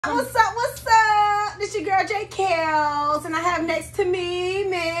What's up? What's up? This your girl J. Kaale, and I have next to me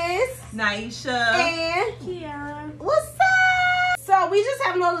Miss Naisha and Kiara. What's up? So we just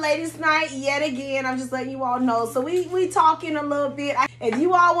having a little ladies' night yet again. I'm just letting you all know. So we talking a little bit. If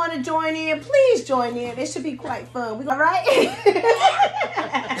you all want to join in, please join in. It should be quite fun. All right?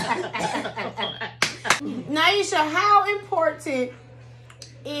 Naisha, how important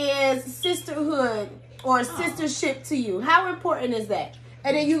is sisterhood or sistership to you? How important is that?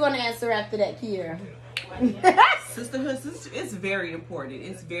 And then you're going to answer after that, Kiara. Sisterhood, it's very important.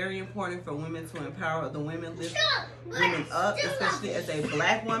 It's very important for women to empower the women, lift women up, especially as a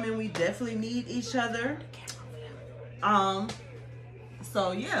black woman. We definitely need each other.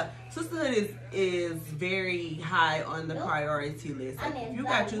 So yeah, sisterhood is very high on the priority list. Like, if you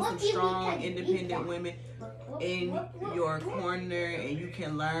got you some strong, independent women in your corner and you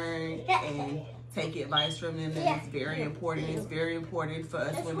can learn and take advice from them, then it's very important. It's very important for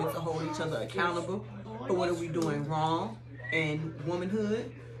us women to hold each other accountable for what are we doing wrong in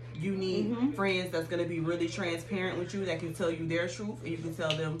womanhood. You need friends that's going to be really transparent with you, that can tell you their truth and you can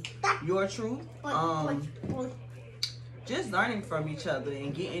tell them your truth. Just learning from each other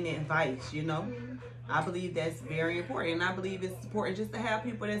and getting advice, you know. I believe that's very important. And I believe it's important just to have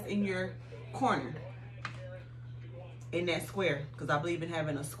people that's in your corner, in that square, because I believe in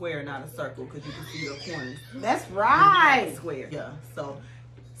having a square, not a circle, because you can see your corners. That's right. Square. Yeah. So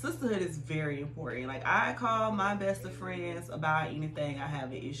sisterhood is very important. Like, I call my best of friends about anything I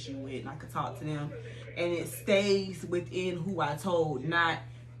have an issue with, and I can talk to them, and it stays within who I told, not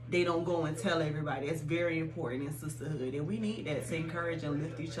they don't go and tell everybody. It's very important in sisterhood, and we need that to encourage and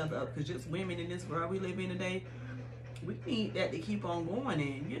lift each other up, because just women in this world we live in today, we need that to keep on going.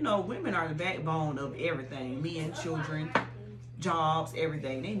 And you know, women are the backbone of everything. Me and children, jobs,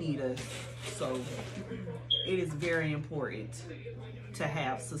 everything. They need us. So it is very important to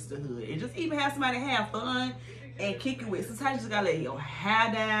have sisterhood and just even have somebody to have fun and kick it with. Sometimes you just gotta let your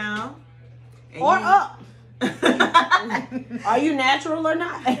hair down or up. Are you natural or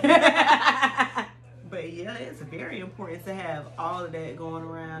not? But yeah, it's very important to have all of that going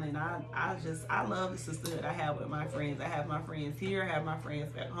around, and I love the sisterhood I have with my friends. I have my friends here, I have my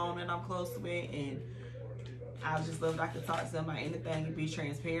friends back home that I'm close with, and I just love that I can talk to them about anything and be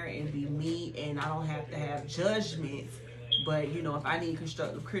transparent and be me, and I don't have to have judgments. But you know, if I need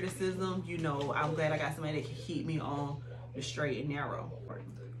constructive criticism, you know, I'm glad I got somebody that can keep me on the straight and narrow.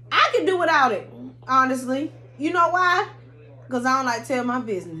 I can do without it, honestly. You know why? Because I don't like to tell my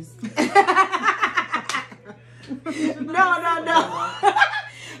business. No.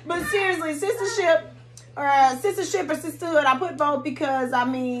 But seriously, sistership or sisterhood, I put both because, I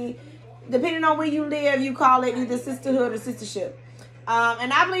mean, depending on where you live, you call it either sisterhood or sistership.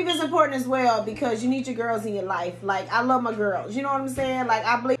 And I believe it's important as well because you need your girls in your life. Like, I love my girls. You know what I'm saying? Like,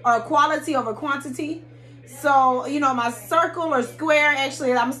 I believe quality over quantity. So, you know, my circle or square,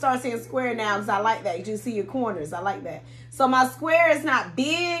 actually, I'm going to start saying square now because I like that. You see your corners. I like that. So my square is not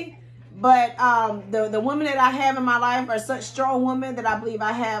big, but the women that I have in my life are such strong women that I believe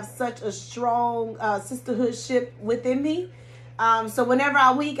I have such a strong sisterhoodship within me. So whenever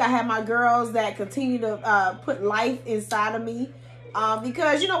I weak, I have my girls that continue to put life inside of me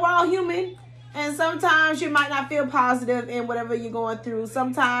because, you know, we're all human. And sometimes you might not feel positive in whatever you're going through.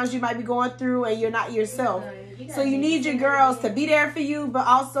 Sometimes you might be going through and you're not yourself. So you need your girls to be there for you, but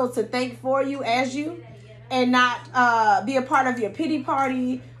also to think for you as you, and not be a part of your pity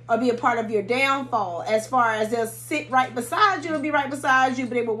party or be a part of your downfall. As far as they'll sit right beside you and be right beside you,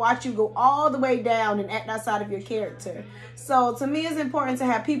 but they will watch you go all the way down and act outside of your character. So to me, it's important to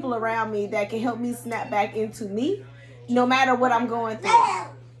have people around me that can help me snap back into me, no matter what I'm going through.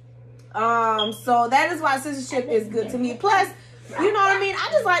 So that is why sistership is good to me. Plus, you know what I mean? I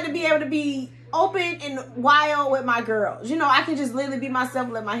just like to be able to be open and wild with my girls. You know, I can just literally be myself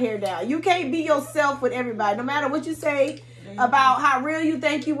and let my hair down. You can't be yourself with everybody. No matter what you say about how real you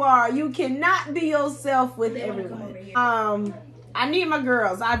think you are, you cannot be yourself with everyone. I need my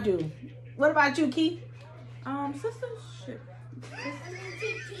girls. I do. What about you, Keith? Sistership.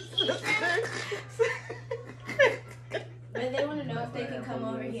 But they want to know if they can come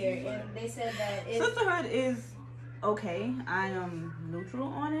over here, and they said that sisterhood is okay. I am neutral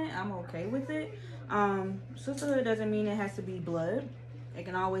on it. I'm okay with it. Sisterhood doesn't mean it has to be blood. It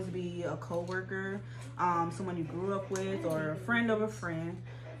can always be a coworker, someone you grew up with, or a friend of a friend.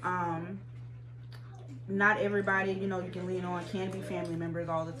 Not everybody, you know, you can lean on can be family members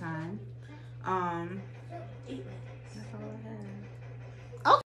all the time.